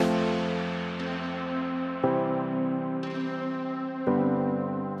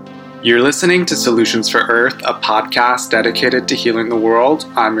You're listening to Solutions for Earth, a podcast dedicated to healing the world.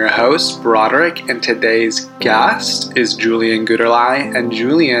 I'm your host, Broderick, and today's guest is Julian Guterlei. And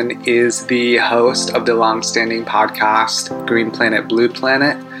Julian is the host of the long-standing podcast, Green Planet, Blue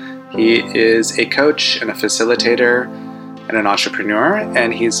Planet. He is a coach and a facilitator and an entrepreneur,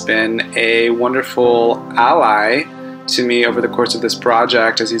 and he's been a wonderful ally to me over the course of this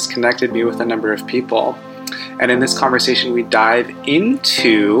project as he's connected me with a number of people. And in this conversation, we dive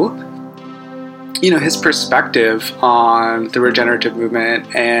into his perspective on the regenerative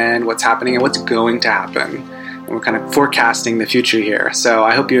movement and what's happening and what's going to happen. And we're kind of forecasting the future here. So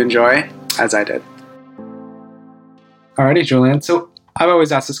I hope you enjoy, as I did. Alrighty, Julian. So I've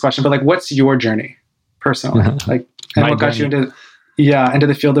always asked this question, but what's your journey personally? And what got you into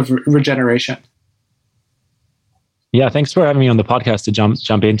the field of regeneration? Yeah, thanks for having me on the podcast to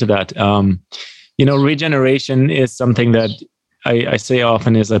jump into that. Regeneration is something that I say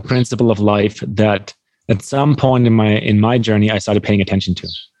often is a principle of life that at some point in my journey, I started paying attention to.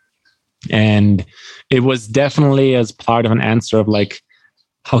 And it was definitely as part of an answer of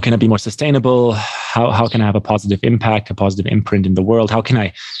how can I be more sustainable? How can I have a positive impact, a positive imprint in the world? How can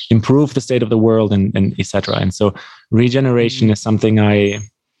I improve the state of the world and et cetera? And so regeneration is something I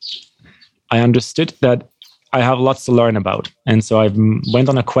understood that I have lots to learn about. And so I went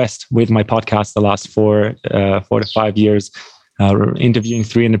on a quest with my podcast the last 4 to 5 years, interviewing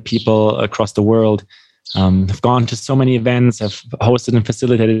 300 people across the world. I've gone to so many events. I've hosted and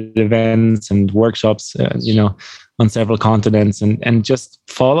facilitated events and workshops, on several continents, and just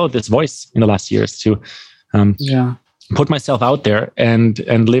followed this voice in the last years to put myself out there and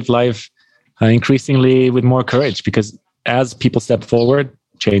live life increasingly with more courage, because as people step forward,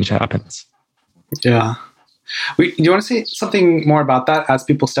 change happens. Yeah. Do you want to say something more about that? As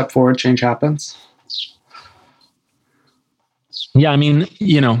people step forward, change happens? Yeah,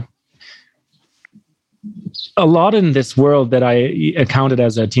 a lot in this world that I encountered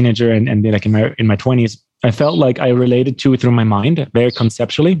as a teenager and in my 20s, I felt like I related to through my mind very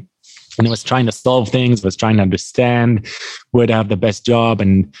conceptually. And I was trying to solve things, was trying to understand where to have the best job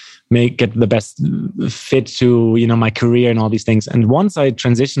and get the best fit to, my career and all these things. And once I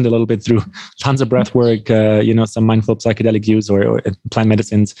transitioned a little bit through tons of breath work, some mindful psychedelic use or plant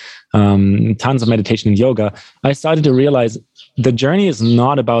medicines, tons of meditation and yoga, I started to realize the journey is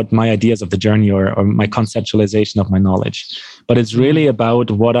not about my ideas of the journey or my conceptualization of my knowledge, but it's really about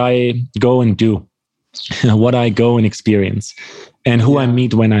what I go and do, what I go and experience, and who I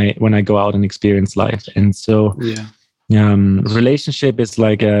meet when I go out and experience life. And so relationship is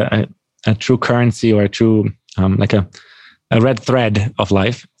like a true currency or a true a red thread of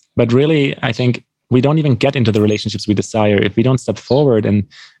life. But really, I think we don't even get into the relationships we desire if we don't step forward and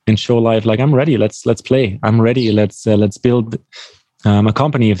show life I'm ready. Let's play. I'm ready. Let's build a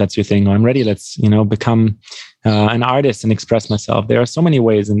company if that's your thing. Or I'm ready. Let's become an artist and express myself. There are so many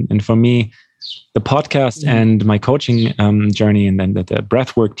ways, and for me, the podcast and my coaching journey, and then the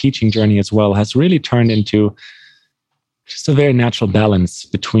breathwork teaching journey as well, has really turned into just a very natural balance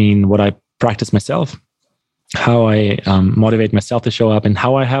between what I practice myself, how I motivate myself to show up, and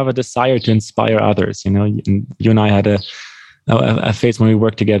how I have a desire to inspire others. And you and I had a phase when we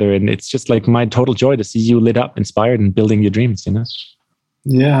worked together, and it's just my total joy to see you lit up, inspired, and building your dreams.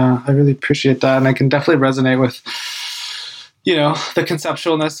 Yeah, I really appreciate that, and I can definitely resonate with the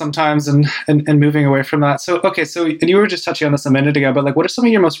conceptualness sometimes and moving away from that. So, okay. So, and you were just touching on this a minute ago, but what are some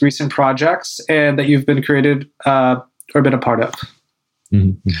of your most recent projects and that you've been created or been a part of?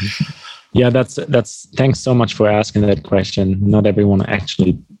 Mm-hmm. Yeah, that's thanks so much for asking that question. Not everyone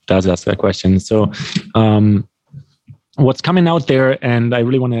actually does ask that question. So, what's coming out there, and I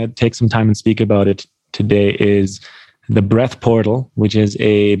really want to take some time and speak about it today, is the Breath Portal, which is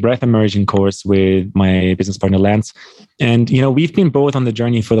a breath immersion course with my business partner, Lance. And, we've been both on the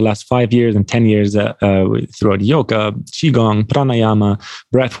journey for the last 5 years and 10 years throughout yoga, qigong, pranayama,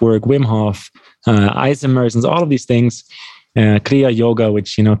 breathwork, Wim Hof, ice immersions, all of these things, Kriya yoga,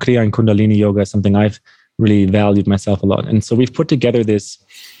 which, Kriya and Kundalini yoga is something I've really valued myself a lot. And so we've put together this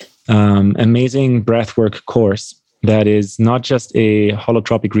amazing breathwork course that is not just a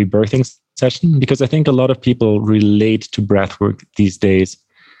holotropic rebirthing session, because I think a lot of people relate to breathwork these days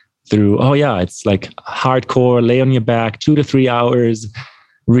through, it's hardcore, lay on your back, 2 to 3 hours,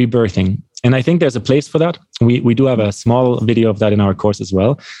 rebirthing. And I think there's a place for that. We do have a small video of that in our course as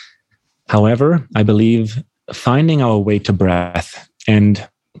well. However, I believe finding our way to breath and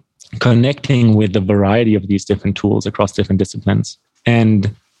connecting with the variety of these different tools across different disciplines.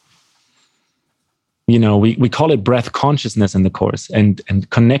 And we call it breath consciousness in the course, and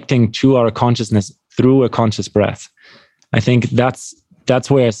connecting to our consciousness through a conscious breath. I think that's that's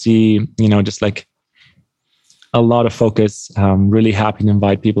where I see, just like a lot of focus. Really happy to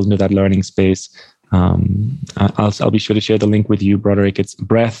invite people into that learning space. I'll be sure to share the link with you, Broderick. It's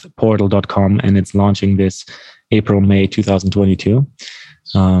breathportal.com, and it's launching this April, May 2022.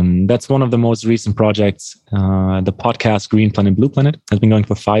 That's one of the most recent projects. The podcast Green Planet, Blue Planet has been going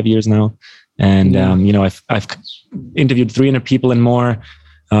for 5 years now. And, I've interviewed 300 people and more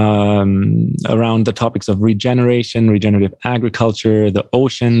around the topics of regeneration, regenerative agriculture, the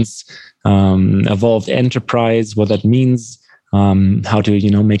oceans, evolved enterprise, what that means, how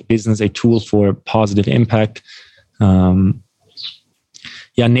to, make business a tool for positive impact.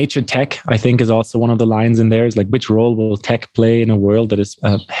 Nature tech, I think, is also one of the lines in there. Is like, which role will tech play in a world that is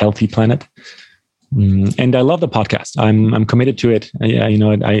a healthy planet? And I love the podcast. I'm committed to it.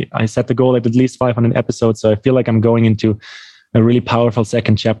 I set the goal at least 500 episodes. So I feel like I'm going into a really powerful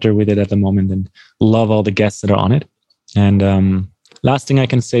second chapter with it at the moment, and love all the guests that are on it. And last thing I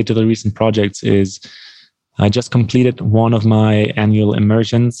can say to the recent projects is I just completed one of my annual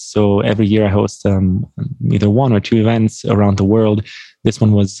immersions. So every year I host either 1 or 2 events around the world. This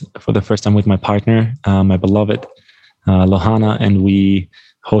one was for the first time with my partner, my beloved Lohana, and we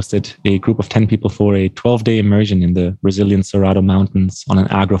hosted a group of 10 people for a 12-day immersion in the Brazilian Cerrado Mountains on an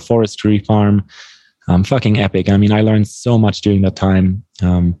agroforestry farm. Fucking epic. I mean, I learned so much during that time.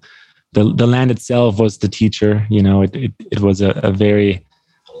 The land itself was the teacher. It was a very,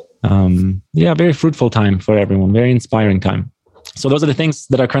 very fruitful time for everyone. Very inspiring time. So those are the things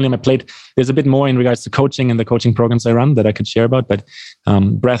that are currently on my plate. There's a bit more in regards to coaching and the coaching programs I run that I could share about, but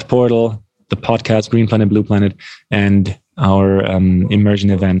Breath Portal, the podcast Green Planet, Blue Planet, and our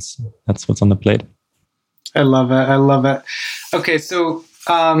immersion events. That's what's on the plate. I love it. Okay, so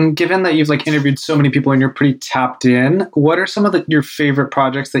given that you've interviewed so many people and you're pretty tapped in, what are some of your favorite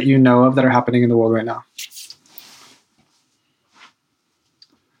projects that you know of that are happening in the world right now?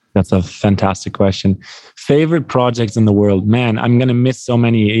 That's a fantastic question. Favorite projects in the world? Man, I'm going to miss so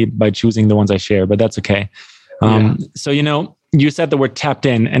many by choosing the ones I share, but that's okay. So, you said the word tapped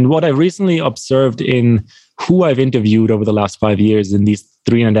in, and what I recently observed in who I've interviewed over the last 5 years in these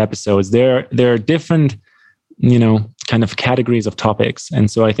 300 episodes, there are different, kind of categories of topics.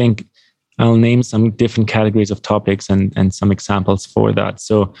 And so I think I'll name some different categories of topics and some examples for that.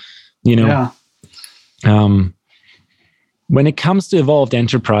 So, when it comes to evolved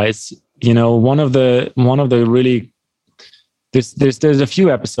enterprise, one of the really, there's a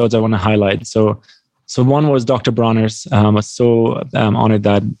few episodes I want to highlight. So one was Dr. Bronner's. I was so honored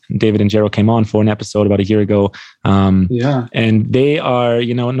that David and Jero came on for an episode about a year ago. And they are,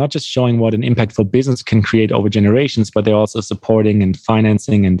 not just showing what an impactful business can create over generations, but they're also supporting and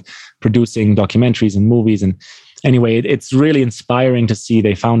financing and producing documentaries and movies. And anyway, it's really inspiring to see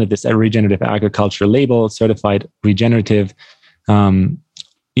they founded this regenerative agriculture label, certified regenerative.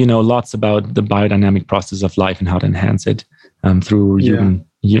 Lots about the biodynamic process of life and how to enhance it through human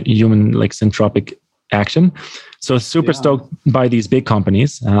synthropic action. So super stoked by these big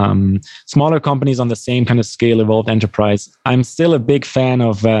companies. Smaller companies on the same kind of scale, evolved enterprise. I'm still a big fan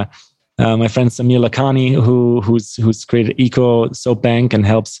of my friend Samir Lakhani, who's created Eco Soap Bank and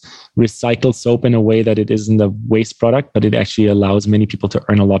helps recycle soap in a way that it isn't a waste product, but it actually allows many people to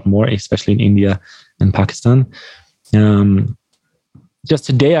earn a lot more, especially in India and Pakistan. Just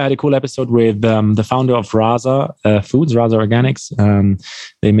today, I had a cool episode with the founder of Raza Foods, Raza Organics.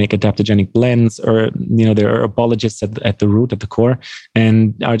 They make adaptogenic blends, or they're herbologists at the root, at the core,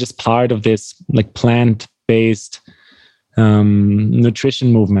 and are just part of this plant-based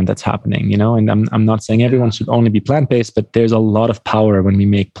nutrition movement that's happening. And I'm not saying everyone should only be plant-based, but there's a lot of power when we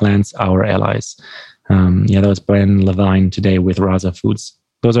make plants our allies. That was Brian Levine today with Raza Foods.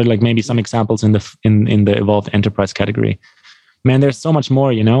 Those are maybe some examples in the evolved enterprise category. Man, there's so much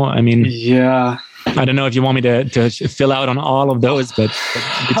more, I mean, I don't know if you want me to fill out on all of those, but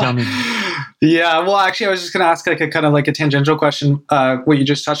you tell me. Yeah, well, actually, I was just going to ask a kind of a tangential question. What you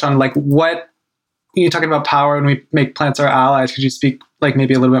just touched on, what you're talking about power and we make plants our allies. Could you speak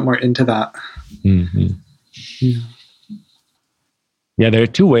maybe a little bit more into that? Mm-hmm. Yeah, there are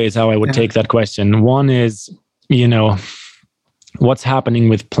 2 ways how I would take that question. One is, what's happening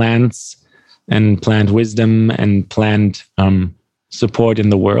with plants and plant wisdom and plant support in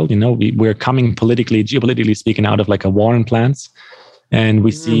the world. We're coming geopolitically speaking, out of a war on plants. And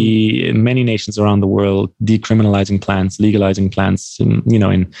we see many nations around the world decriminalizing plants, legalizing plants.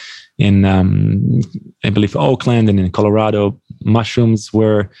 In I believe Oakland and in Colorado, mushrooms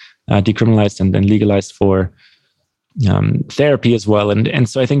were decriminalized and then legalized for therapy as well. And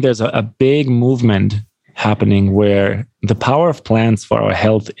so I think there's a big movement happening where the power of plants for our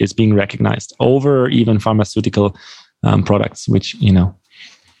health is being recognized over even pharmaceutical products, which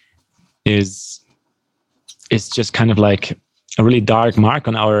is just kind of like a really dark mark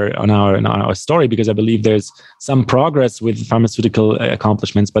on our story, because I believe there's some progress with pharmaceutical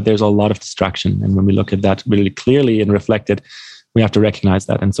accomplishments, but there's a lot of destruction. And when we look at that really clearly and reflect it, we have to recognize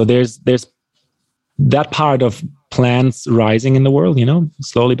that. And so there's that part of plants rising in the world,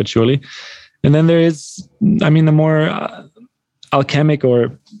 slowly but surely. And then there is, the more alchemic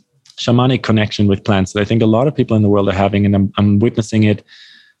or shamanic connection with plants that I think a lot of people in the world are having. And I'm witnessing it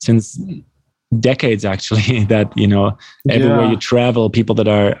since decades, actually, that, everywhere you travel, people that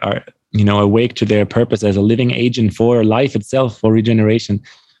are awake to their purpose as a living agent for life itself, for regeneration.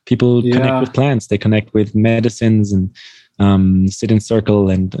 People connect with plants, they connect with medicines, and sit in circle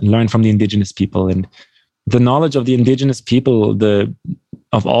and learn from the indigenous people. And the knowledge of the indigenous people,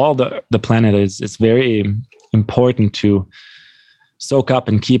 of all the planet is very important to soak up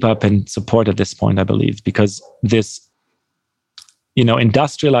and keep up and support at this point, I believe, because this,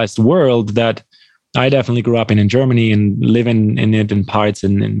 industrialized world that I definitely grew up in Germany and live in it in parts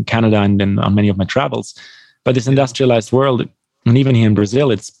in Canada and on many of my travels. But this industrialized world, and even here in Brazil,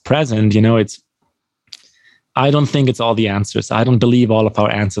 it's present, I don't think it's all the answers. I don't believe all of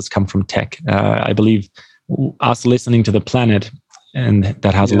our answers come from tech. I believe us listening to the planet, and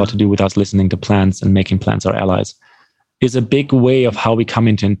that has a lot to do with us listening to plants and making plants our allies, is a big way of how we come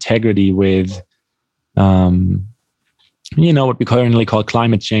into integrity with, what we currently call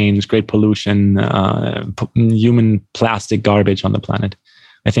climate change, great pollution, human plastic garbage on the planet.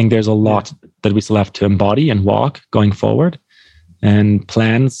 I think there's a lot that we still have to embody and walk going forward. And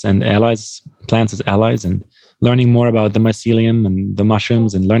plants as allies, and learning more about the mycelium and the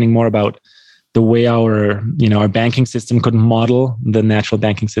mushrooms, and learning more about the way our banking system could model the natural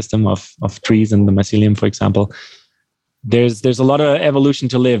banking system of trees and the mycelium, for example. There's a lot of evolution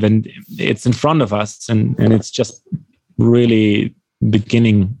to live, and it's in front of us, and it's just really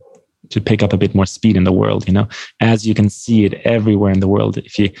beginning to pick up a bit more speed in the world, as you can see it everywhere in the world.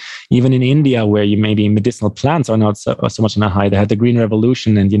 Even in India, where maybe medicinal plants are not so much on a high, they had the Green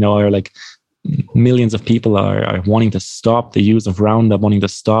Revolution, and are like millions of people are wanting to stop the use of Roundup, wanting to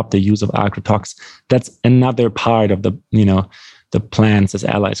stop the use of agrotox. That's another part of the plants as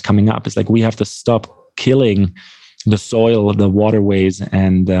allies coming up. It's like we have to stop killing the soil, the waterways,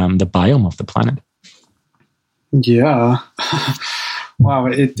 and the biome of the planet. Yeah. Wow,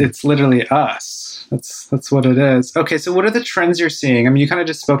 it's literally us. That's what it is. Okay, so what are the trends you're seeing? You kind of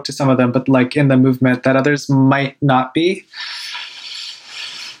just spoke to some of them, but like in the movement that others might not be.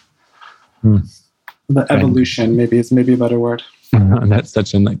 The evolution, maybe is maybe a better word. That's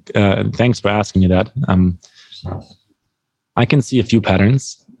such thanks for asking me that. I can see a few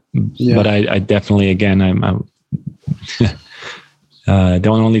patterns, but I definitely, again, I'm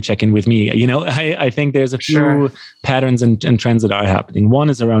don't only check in with me. I think there's a few patterns and trends that are happening. One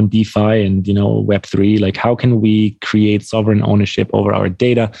is around DeFi and, Web3. Like, how can we create sovereign ownership over our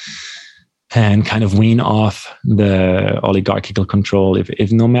data and kind of wean off the oligarchical control?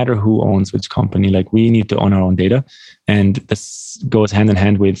 If no matter who owns which company, like, we need to own our own data. And this goes hand in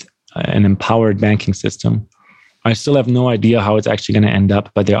hand with an empowered banking system. I still have no idea how it's actually going to end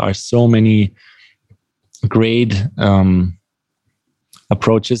up, but there are so many great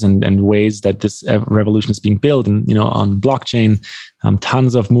approaches and ways that this revolution is being built, and on blockchain,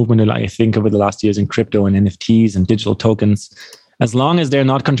 tons of movement, I think, over the last years in crypto and NFTs and digital tokens. As long as they're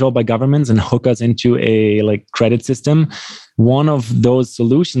not controlled by governments and hook us into a credit system, one of those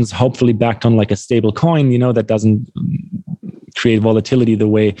solutions, hopefully backed on like a stable coin, that doesn't create volatility the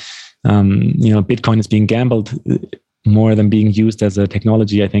way Bitcoin is being gambled more than being used as a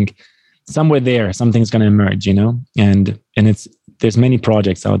technology. I think somewhere there, something's going to emerge, and there's many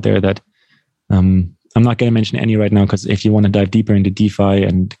projects out there that I'm not going to mention any right now, because if you want to dive deeper into DeFi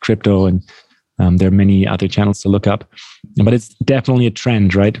and crypto, and there are many other channels to look up, but it's definitely a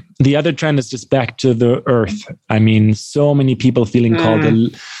trend, right? The other trend is just back to the earth. So many people feeling called to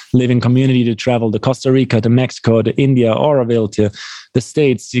live in community, to travel to Costa Rica, to Mexico, to India, Oroville, to the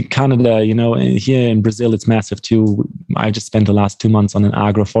States, Canada, here in Brazil, it's massive too. I just spent the last 2 months on an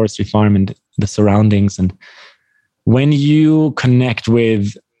agroforestry farm and the surroundings. And when you connect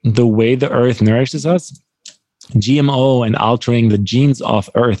with the way the earth nourishes us, GMO and altering the genes of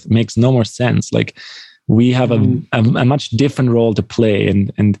earth makes no more sense. Like, we have a much different role to play.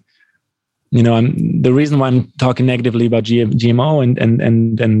 And the reason why I'm talking negatively about GMO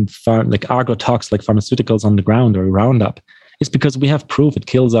and agrotox, like pharmaceuticals on the ground or Roundup, is because we have proof it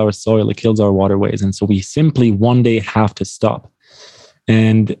kills our soil, it kills our waterways. And so we simply one day have to stop.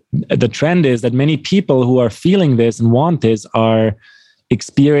 And the trend is that many people who are feeling this and want this are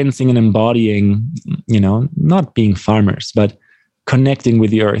experiencing and embodying, not being farmers, but connecting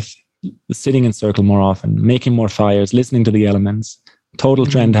with the earth, sitting in circle more often, making more fires, listening to the elements. Total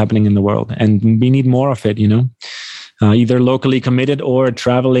trend happening in the world, and we need more of it. Either locally committed or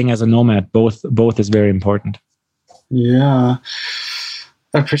traveling as a nomad. Both is very important. Yeah,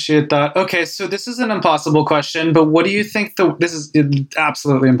 I appreciate that. Okay, so this is an impossible question, but what do you think this is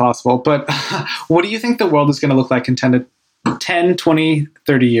absolutely impossible, but what do you think the world is going to look like in 10, 20,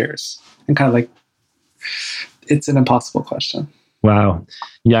 30 years? And kind of like, it's an impossible question. Wow.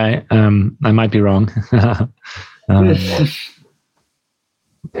 Yeah, I might be wrong.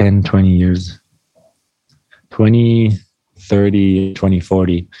 10, 20 years. 2030,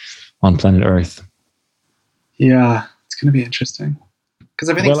 2040 on planet Earth. Yeah, it's going to be interesting because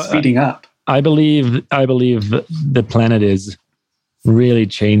everything's speeding up. I believe the planet is really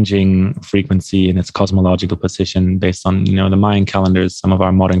changing frequency in its cosmological position based on the Mayan calendars, some of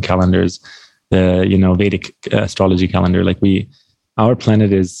our modern calendars, the Vedic astrology calendar. Like our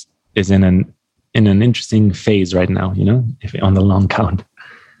planet is in an interesting phase right now. If on the long count,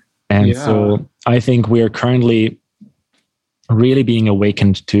 and so I think we are currently really being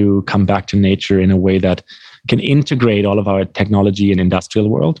awakened to come back to nature in a way that can integrate all of our technology and industrial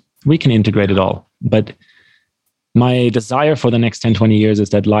world. We can integrate it all. But my desire for the next 10, 20 years is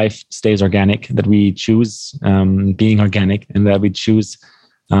that life stays organic, that we choose being organic, and that we choose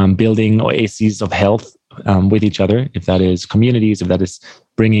building oases of health with each other, if that is communities, if that is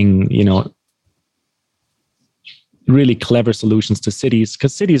bringing, really clever solutions to cities,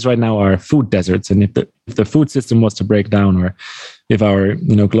 because cities right now are food deserts. And if the food system was to break down, or if our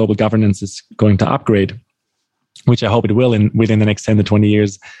global governance is going to upgrade, which I hope it will within the next 10 to 20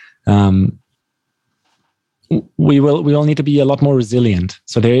 years, we will need to be a lot more resilient.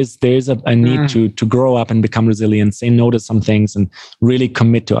 So there is a need to grow up and become resilient, say no to some things, and really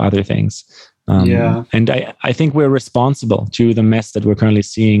commit to other things. And I think we're responsible to the mess that we're currently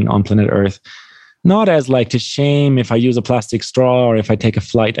seeing on planet Earth. Not as like to shame if I use a plastic straw or if I take a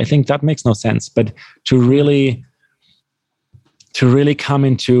flight. I think that makes no sense. But to really come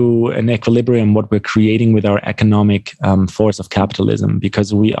into an equilibrium, what we're creating with our economic force of capitalism,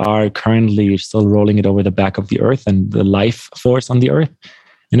 because we are currently still rolling it over the back of the earth and the life force on the earth.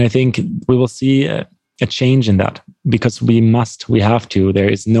 And I think we will see a change in that, because we have to. There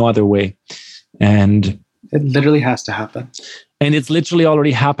is no other way. And it literally has to happen. And it's literally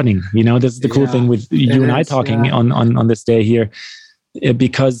already happening. This is the cool thing with you and I talking on this day here,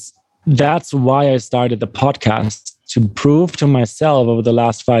 because that's why I started the podcast, to prove to myself over the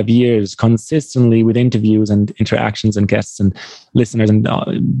last 5 years, consistently with interviews and interactions and guests and listeners and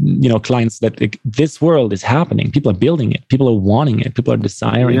clients, that this world is happening. People are building it. People are wanting it. People are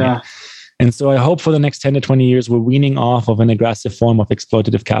desiring it. And so I hope for the next 10 to 20 years, we're weaning off of an aggressive form of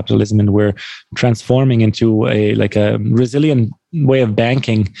exploitative capitalism, and we're transforming into a resilient way of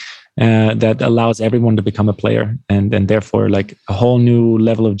banking that allows everyone to become a player, and therefore like a whole new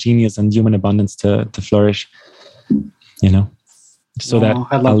level of genius and human abundance to flourish. So that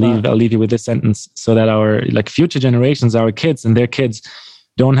I'll leave you with this sentence, so that our future generations, our kids and their kids,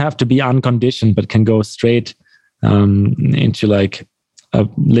 don't have to be unconditioned, but can go straight into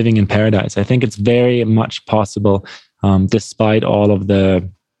living in paradise. I think it's very much possible, despite all of the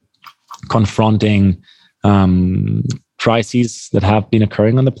confronting crises that have been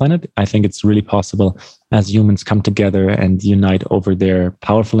occurring on the planet. I think it's really possible as humans come together and unite over their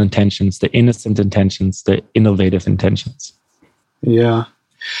powerful intentions, the innocent intentions, the innovative intentions. Yeah.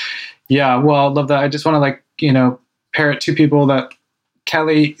 Well, I love that. I just want to parrot two people that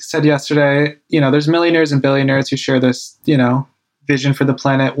Kelly said yesterday. There's millionaires and billionaires who share this, vision for the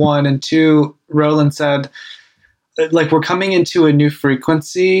planet, 1, and 2, Roland said, we're coming into a new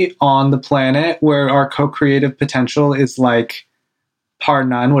frequency on the planet where our co-creative potential is par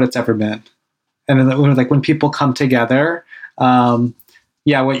none what it's ever been. And when people come together,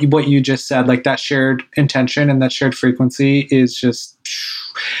 what you just said, that shared intention and that shared frequency is just,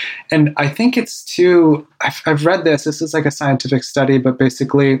 and I think it's too, I've read this is a scientific study, but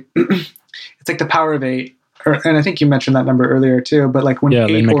basically it's the power of 8. And I think you mentioned that number earlier too, but when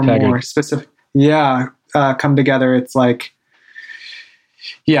 8 or more specific, come together, it's so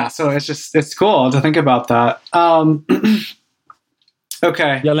it's cool to think about that.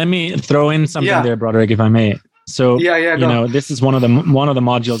 Okay. Yeah, let me throw in something there, Broderick, if I may. So, this is one of the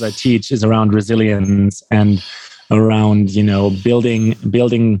modules I teach is around resilience and around,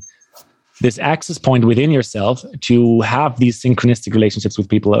 building this access point within yourself to have these synchronistic relationships with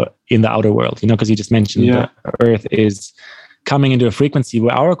people in the outer world, because you just mentioned the Earth is coming into a frequency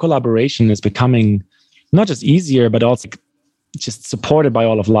where our collaboration is becoming not just easier, but also just supported by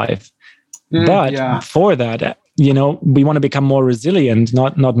all of life. But for that, we want to become more resilient,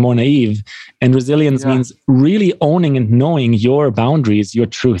 not more naive. And resilience means really owning and knowing your boundaries, your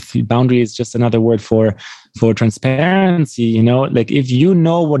truth. Boundary is just another word for transparency. Like if you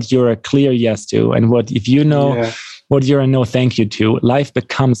know what you're a clear yes to, and if you know what you're a no thank you to, life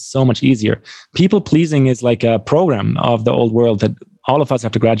becomes so much easier. People pleasing is like a program of the old world that all of us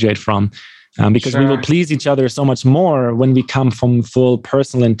have to graduate from. Because we will please each other so much more when we come from full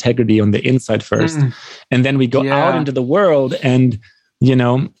personal integrity on the inside first. And then we go out into the world and,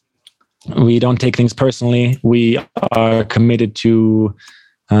 we don't take things personally. We are committed to,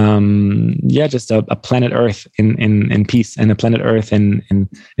 just a planet Earth in peace, and a planet Earth in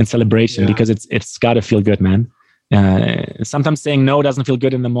celebration, because it's got to feel good, man. Sometimes saying no doesn't feel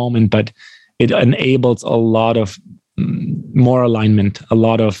good in the moment, but it enables a lot of more alignment, a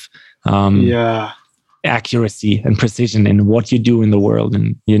lot of accuracy and precision in what you do in the world,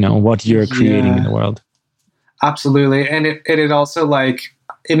 and what you're creating in the world. Absolutely. And it also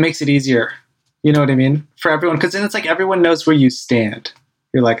it makes it easier, you know what I mean, for everyone, because then it's like everyone knows where you stand.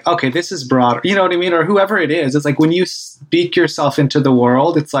 You're like, okay, this is broader, you know what I mean, or whoever it is. It's like when you speak yourself into the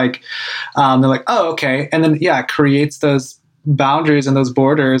world, it's like they're like, oh, okay, and then it creates those boundaries and those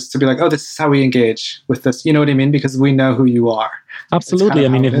borders to be like, oh, this is how we engage with this, you know what I mean, because we know who you are. Absolutely. I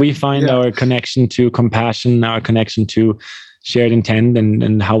mean, if we find our connection to compassion, our connection to shared intent,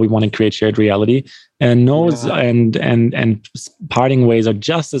 and how we want to create shared reality, and no's and parting ways are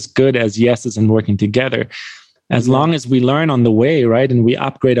just as good as yeses and working together, as long as we learn on the way, right? And we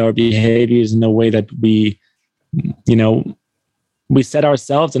upgrade our behaviors in a way that we set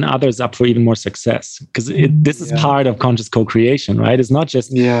ourselves and others up for even more success. Because this is part of conscious co-creation, right? It's not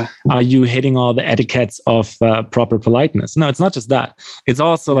just, are you hitting all the etiquettes of proper politeness? No, it's not just that. It's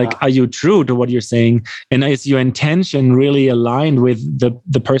also are you true to what you're saying? And is your intention really aligned with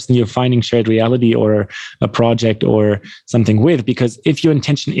the person you're finding shared reality or a project or something with? Because if your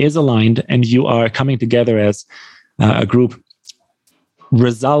intention is aligned and you are coming together as a group,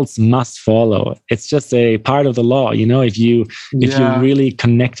 results must follow. It's just a part of the law, if you really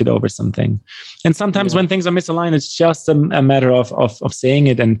connected over something. And sometimes when things are misaligned, it's just a matter of saying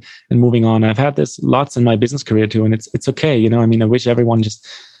it and moving on. I've had this lots in my business career too, and it's okay. I wish everyone just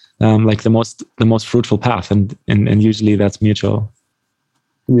the most fruitful path, and usually that's mutual.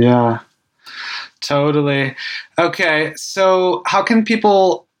 Yeah, totally. Okay, so how can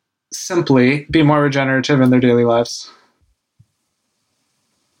people simply be more regenerative in their daily lives?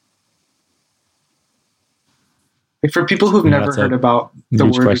 For people who've never heard about the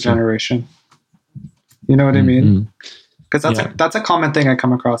word regeneration, you know what I mean? Because that's a common thing I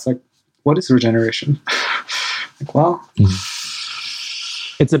come across. Like, what is regeneration?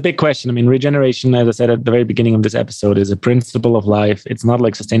 It's a big question. I mean, regeneration, as I said at the very beginning of this episode, is a principle of life. It's not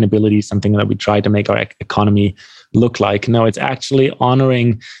like sustainability, something that we try to make our economy look like. No, it's actually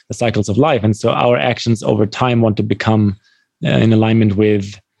honoring the cycles of life. And so our actions over time want to become in alignment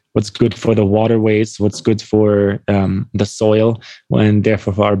with what's good for the waterways, what's good for the soil, and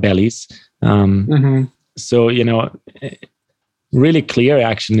therefore for our bellies. So, really clear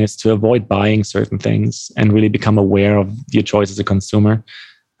action is to avoid buying certain things and really become aware of your choice as a consumer.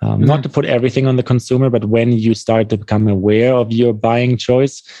 Not to put everything on the consumer, but when you start to become aware of your buying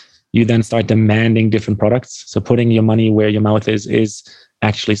choice, you then start demanding different products. So putting your money where your mouth is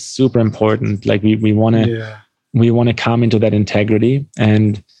actually super important. Like we want to come into that integrity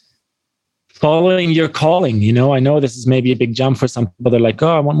and following your calling. I know this is maybe a big jump for some people. They're like,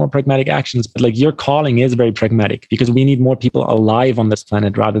 oh, I want more pragmatic actions. But your calling is very pragmatic, because we need more people alive on this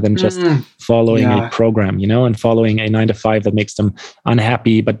planet rather than just following a program, and following a 9-to-5 that makes them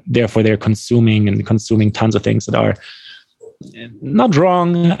unhappy, but therefore they're consuming tons of things that are not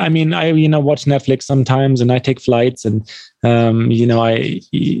wrong. I mean, I watch Netflix sometimes, and I take flights, and I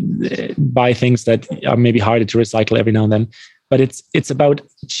buy things that are maybe harder to recycle every now and then. But it's about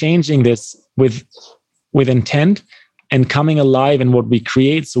changing this with intent and coming alive in what we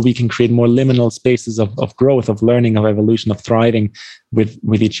create, so we can create more liminal spaces of growth, of learning, of evolution, of thriving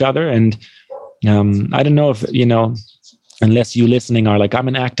with each other. And I don't know if, unless you listening are like, I'm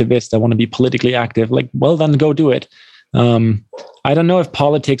an activist, I want to be politically active. Like, well, then go do it. I don't know if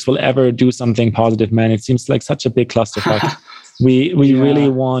politics will ever do something positive, man. It seems like such a big clusterfuck. We really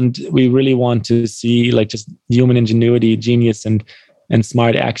want to see just human ingenuity, genius, and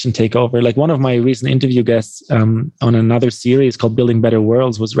smart action take over. Like one of my recent interview guests on another series called Building Better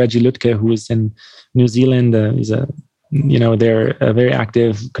Worlds was Reggie Lutke, who is in New Zealand. He's they're very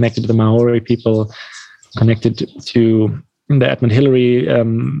active, connected to the Maori people, connected to the Edmund Hillary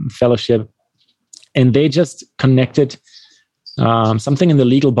Fellowship, and they just connected something in the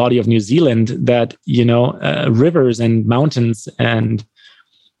legal body of New Zealand that, rivers and mountains and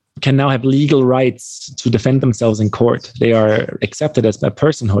can now have legal rights to defend themselves in court. They are accepted as a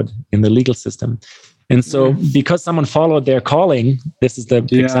personhood in the legal system. And so because someone followed their calling, this is the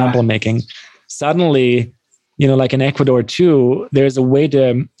example I'm making, suddenly, like in Ecuador too, there's a way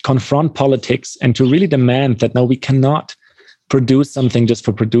to confront politics and to really demand that, no, we cannot produce something just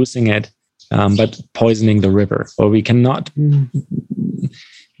for producing it, but poisoning the river. Or we cannot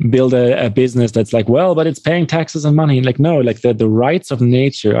build a business that's like, well, but it's paying taxes and money. Like, no, like the rights of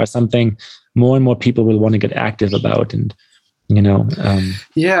nature are something more and more people will want to get active about. And,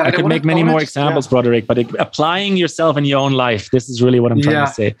 I could make many more examples, Broderick, but applying yourself in your own life, this is really what I'm trying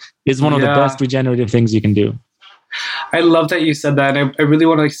to say, is one of the best regenerative things you can do. I love that you said that. And I really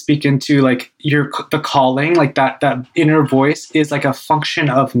want to speak into like the calling, like that inner voice is like a function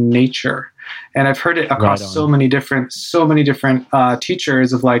of nature. And I've heard it across so many different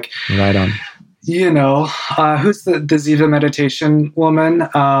teachers of like, right on. Who's the Ziva meditation woman?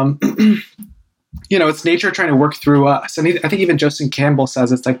 It's nature trying to work through us. And I think even Joseph Campbell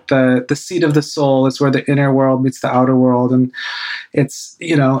says it's like the seat of the soul is where the inner world meets the outer world. And it's,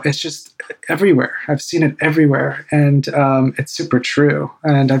 it's just everywhere. I've seen it everywhere. And it's super true.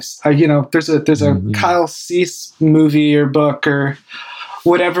 And there's a Kyle Cease movie or book or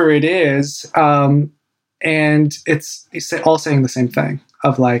whatever it is. And it's all saying the same thing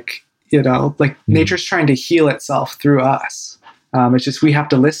of like, nature's trying to heal itself through us. It's just, we have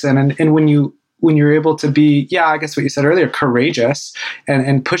to listen. And when you're able to be, I guess what you said earlier, courageous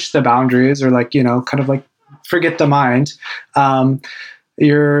and push the boundaries or like, kind of like forget the mind,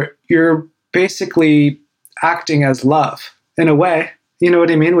 you're basically acting as love in a way, you know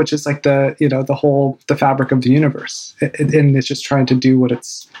what I mean? Which is like the fabric of the universe. And it's just trying to do what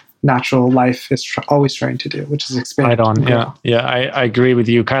its natural life is always trying to do, which is expand. Right on. Yeah. I agree with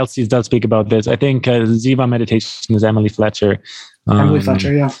you. Kyle Cease does speak about this. I think Ziva meditation is Emily Fletcher. Emily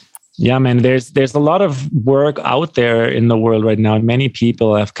Fletcher, yeah. Yeah, man, there's a lot of work out there in the world right now. Many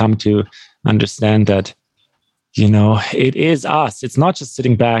people have come to understand that, it is us. It's not just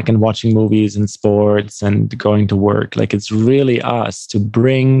sitting back and watching movies and sports and going to work. Like, it's really us to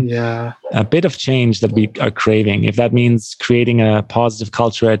bring a bit of change that we are craving. If that means creating a positive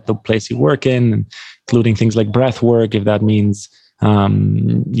culture at the place you work in, including things like breath work, if that means,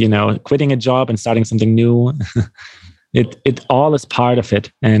 quitting a job and starting something new, it all is part of it.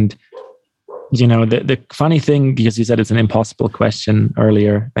 And the funny thing, because you said it's an impossible question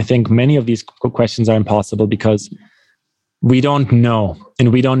earlier, I think many of these questions are impossible because we don't know,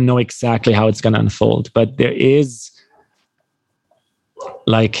 and we don't know exactly how it's going to unfold. But there is,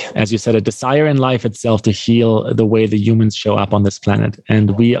 like, as you said, a desire in life itself to heal the way the humans show up on this planet.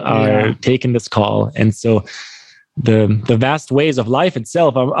 And we are taking this call. And so the vast ways of life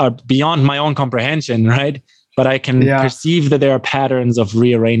itself are beyond my own comprehension, right? But I can perceive that there are patterns of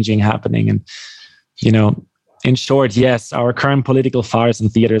rearranging happening. And, in short, yes, our current political farce and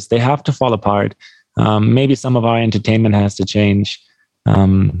theaters, they have to fall apart. Maybe some of our entertainment has to change.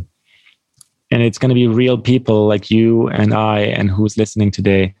 And it's going to be real people like you and I and who's listening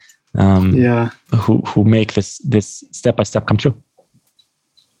today who make this step-by-step come true.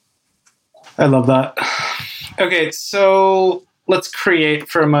 I love that. Okay, so let's create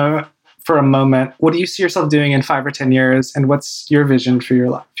for a moment, what do you see yourself doing in 5 or 10 years, and what's your vision for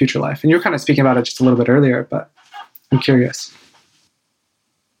your future life? And you were kind of speaking about it just a little bit earlier, but I'm curious.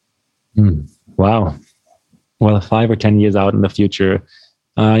 Wow. Well, 5 or 10 years out in the future,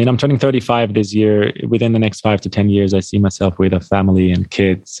 I'm turning 35 this year. Within the next 5 to 10 years, I see myself with a family and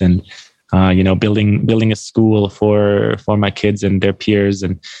kids, and building a school for my kids and their peers,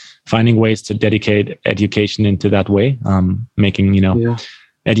 and finding ways to dedicate education into that way, making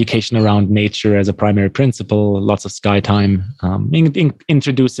education around nature as a primary principle, lots of sky time,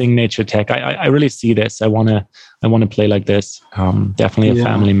 introducing nature tech. I really see this. I want to play like this. Definitely a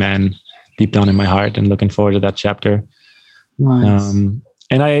family man deep down in my heart, and looking forward to that chapter. Nice.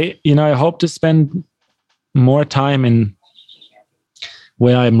 And I hope to spend more time in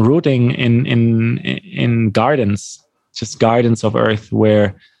where I'm rooting in gardens, just gardens of earth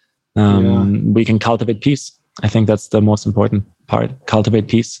where we can cultivate peace. I think that's the most important part. Cultivate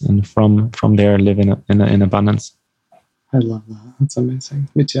peace, and from there live in abundance. I love that. That's amazing.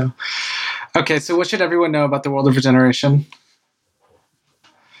 Me too. Okay, so what should everyone know about the world of regeneration?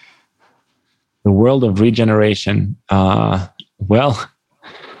 The world of regeneration. Well,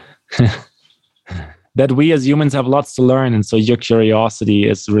 that we as humans have lots to learn, and so your curiosity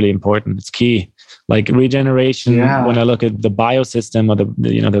is really important. It's key. Like regeneration. When I look at the biosystem or the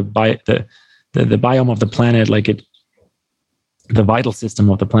biome of the planet, like the vital system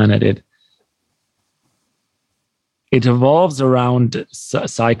of the planet, it evolves around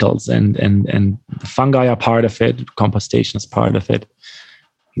cycles, and the fungi are part of it. Compostation is part of it.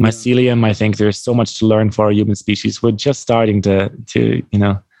 Mycelium, I think there's so much to learn for our human species. We're just starting to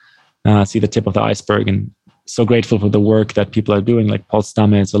see the tip of the iceberg, and so grateful for the work that people are doing, like Paul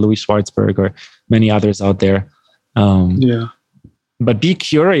Stamets or Louis Schwartzberg or many others out there. But be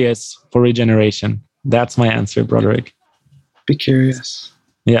curious for regeneration. That's my answer, Broderick. Be curious.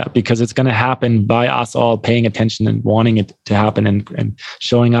 Yeah, because it's going to happen by us all paying attention and wanting it to happen, and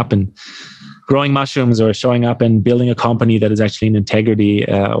showing up and growing mushrooms, or showing up and building a company that is actually in integrity,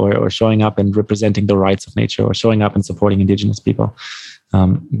 or showing up and representing the rights of nature, or showing up and supporting indigenous people.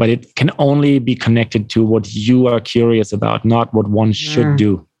 But it can only be connected to what you are curious about, not what one should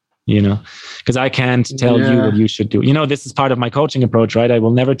do, because I can't tell you what you should do. This is part of my coaching approach, right? I will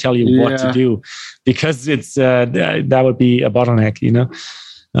never tell you what to do, because it's that would be a bottleneck,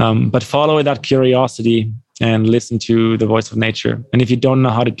 but follow that curiosity and listen to the voice of nature. And if you don't know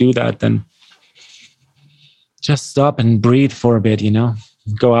how to do that, then just stop and breathe for a bit,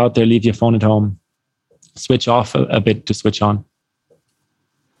 go out there, leave your phone at home, switch off a bit to switch on.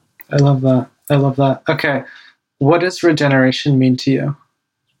 I love that. Okay. What does regeneration mean to you?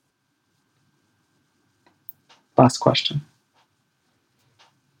 Last question.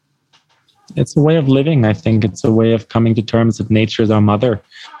 It's a way of living. I think it's a way of coming to terms that nature is our mother,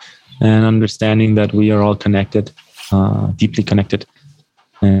 and understanding that we are all connected, deeply connected.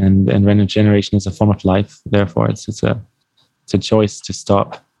 And regeneration is a form of life. Therefore, it's a choice to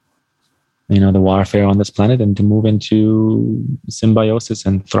stop, the warfare on this planet, and to move into symbiosis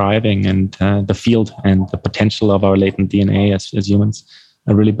and thriving, and the field and the potential of our latent DNA as humans.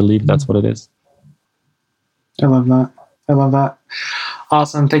 I really believe that's what it is. I love that.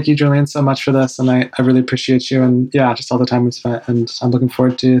 Awesome. Thank you, Julian, so much for this. And I really appreciate you. And just all the time we've spent. And I'm looking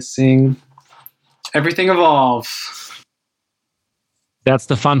forward to seeing everything evolve. That's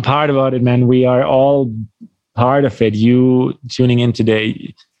the fun part about it, man. We are all part of it. You tuning in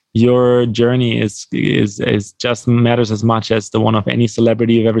today, your journey is just matters as much as the one of any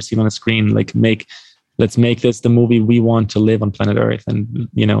celebrity you've ever seen on a screen. Let's make this the movie we want to live on planet Earth. And,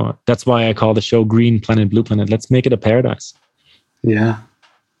 that's why I call the show Green Planet, Blue Planet. Let's make it a paradise. Yeah.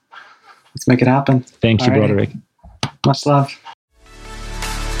 Let's make it happen. Thank you, Broderick. Much love.